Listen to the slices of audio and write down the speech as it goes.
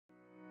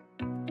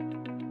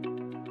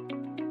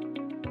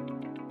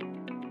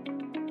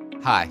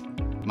Hi,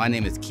 my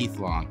name is Keith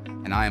Long,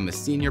 and I am a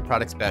Senior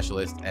Product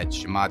Specialist at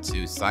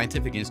Shimadzu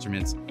Scientific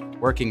Instruments,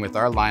 working with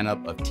our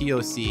lineup of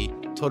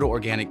TOC, Total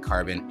Organic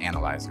Carbon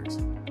Analyzers.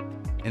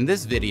 In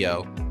this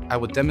video, I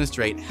will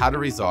demonstrate how to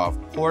resolve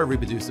poor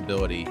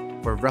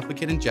reproducibility for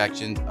replicate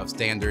injections of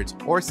standards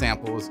or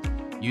samples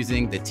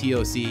using the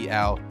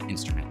TOC-L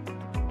instrument.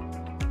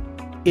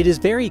 It is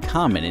very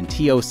common in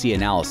TOC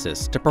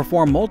analysis to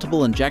perform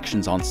multiple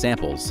injections on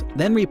samples,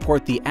 then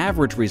report the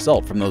average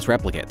result from those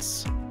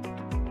replicates.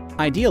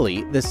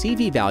 Ideally, the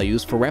CV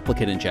values for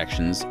replicate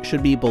injections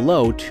should be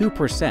below 2%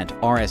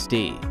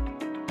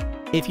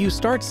 RSD. If you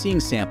start seeing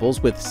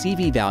samples with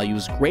CV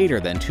values greater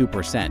than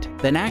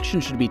 2%, then action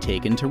should be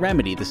taken to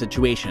remedy the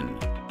situation.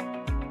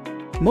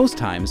 Most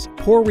times,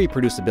 poor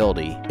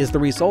reproducibility is the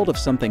result of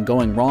something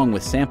going wrong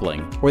with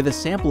sampling or the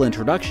sample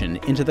introduction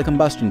into the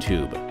combustion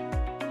tube.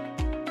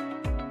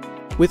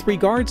 With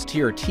regards to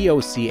your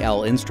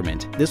TOC-L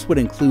instrument, this would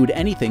include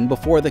anything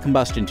before the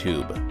combustion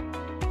tube.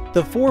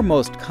 The four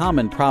most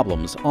common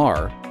problems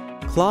are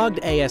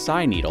clogged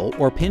ASI needle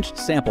or pinched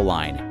sample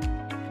line,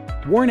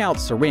 worn-out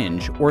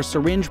syringe or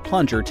syringe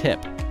plunger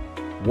tip,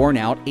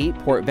 worn-out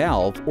 8-port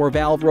valve or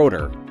valve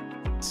rotor,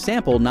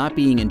 sample not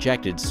being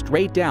injected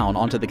straight down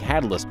onto the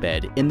catalyst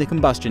bed in the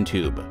combustion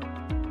tube.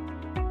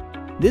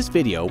 This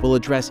video will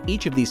address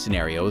each of these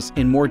scenarios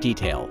in more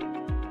detail.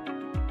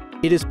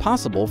 It is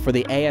possible for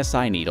the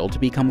ASI needle to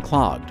become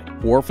clogged,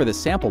 or for the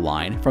sample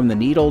line from the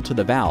needle to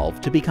the valve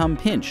to become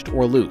pinched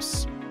or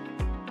loose.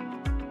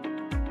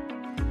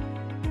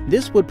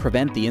 This would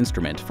prevent the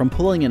instrument from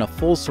pulling in a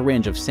full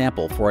syringe of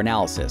sample for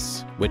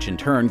analysis, which in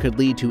turn could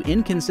lead to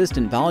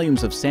inconsistent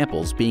volumes of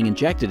samples being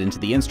injected into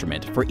the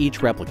instrument for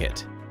each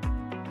replicate.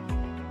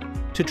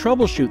 To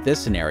troubleshoot this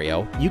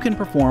scenario, you can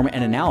perform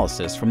an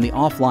analysis from the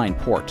offline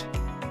port.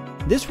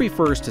 This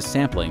refers to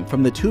sampling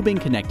from the tubing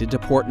connected to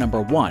port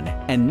number 1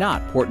 and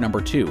not port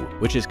number 2,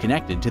 which is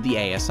connected to the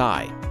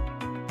ASI.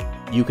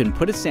 You can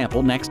put a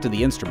sample next to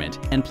the instrument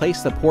and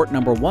place the port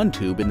number 1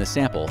 tube in the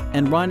sample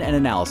and run an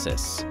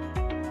analysis.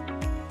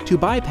 To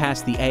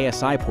bypass the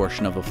ASI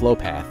portion of the flow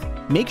path,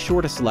 make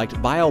sure to select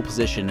vial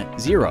position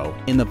 0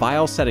 in the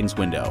vial settings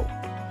window.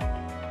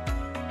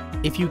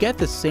 If you get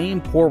the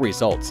same poor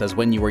results as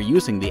when you were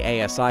using the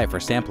ASI for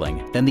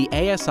sampling, then the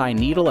ASI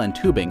needle and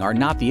tubing are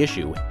not the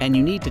issue and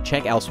you need to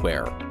check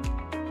elsewhere.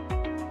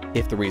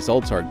 If the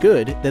results are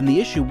good, then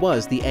the issue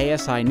was the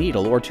ASI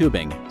needle or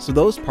tubing, so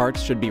those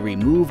parts should be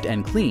removed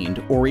and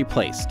cleaned or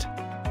replaced.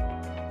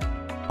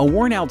 A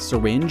worn-out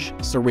syringe,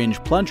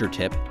 syringe plunger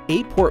tip,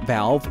 8-port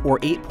valve, or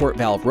 8-port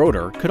valve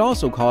rotor could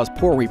also cause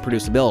poor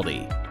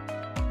reproducibility.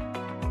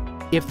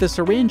 If the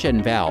syringe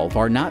and valve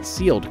are not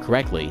sealed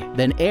correctly,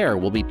 then air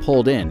will be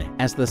pulled in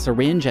as the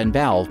syringe and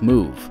valve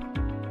move.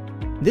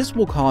 This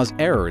will cause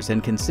errors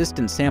in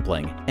consistent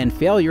sampling and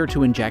failure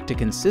to inject a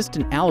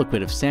consistent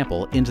aliquot of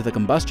sample into the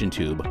combustion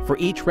tube for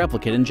each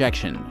replicate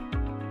injection.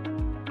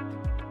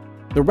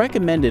 The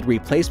recommended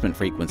replacement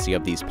frequency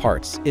of these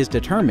parts is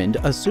determined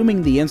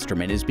assuming the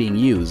instrument is being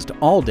used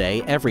all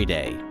day, every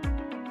day.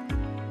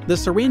 The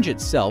syringe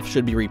itself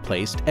should be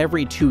replaced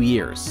every 2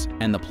 years,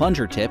 and the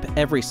plunger tip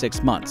every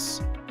 6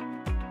 months.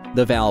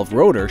 The valve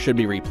rotor should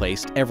be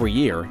replaced every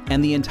year,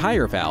 and the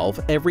entire valve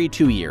every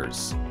 2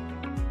 years.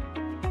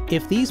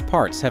 If these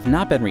parts have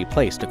not been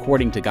replaced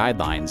according to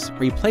guidelines,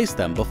 replace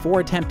them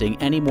before attempting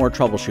any more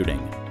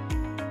troubleshooting.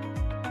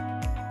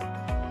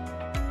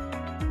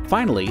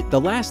 Finally, the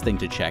last thing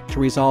to check to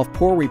resolve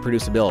poor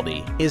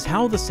reproducibility is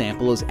how the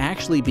sample is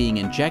actually being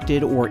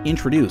injected or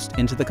introduced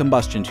into the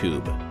combustion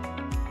tube.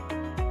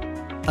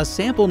 A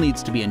sample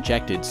needs to be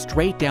injected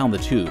straight down the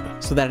tube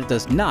so that it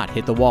does not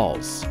hit the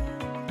walls.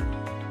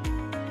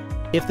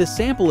 If the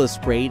sample is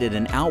sprayed in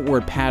an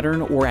outward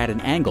pattern or at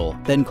an angle,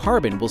 then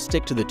carbon will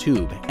stick to the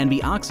tube and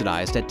be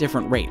oxidized at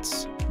different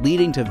rates,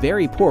 leading to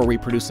very poor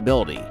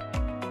reproducibility.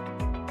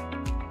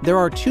 There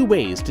are 2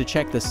 ways to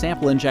check the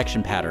sample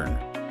injection pattern.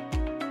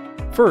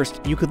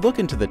 First, you could look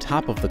into the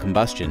top of the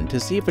combustion to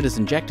see if it is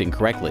injecting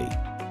correctly.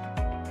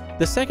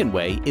 The second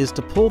way is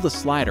to pull the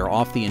slider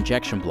off the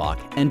injection block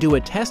and do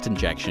a test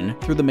injection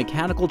through the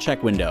mechanical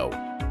check window.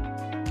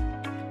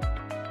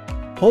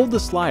 Hold the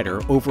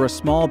slider over a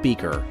small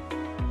beaker.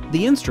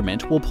 The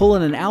instrument will pull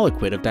in an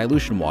aliquot of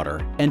dilution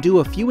water and do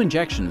a few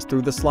injections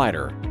through the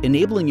slider,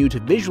 enabling you to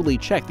visually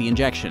check the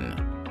injection.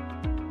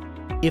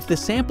 If the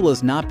sample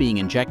is not being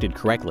injected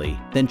correctly,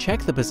 then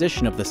check the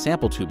position of the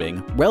sample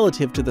tubing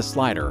relative to the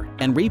slider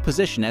and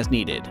reposition as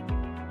needed.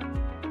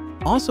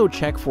 Also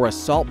check for a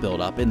salt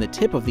buildup in the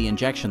tip of the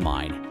injection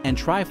line and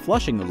try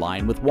flushing the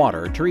line with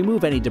water to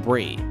remove any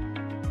debris.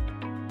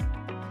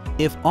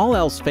 If all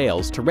else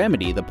fails to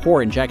remedy the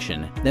poor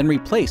injection, then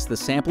replace the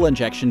sample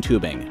injection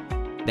tubing.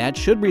 That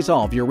should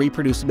resolve your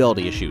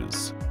reproducibility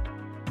issues.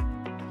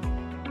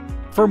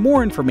 For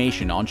more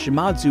information on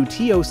Shimadzu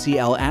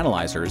TOC-L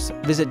analyzers,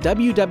 visit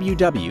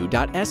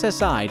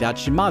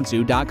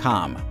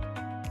www.ssi.shimadzu.com.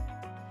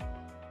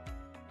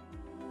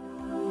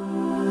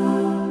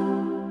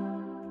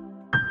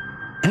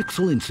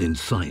 Excellence in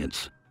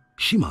science.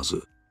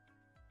 Shimadzu.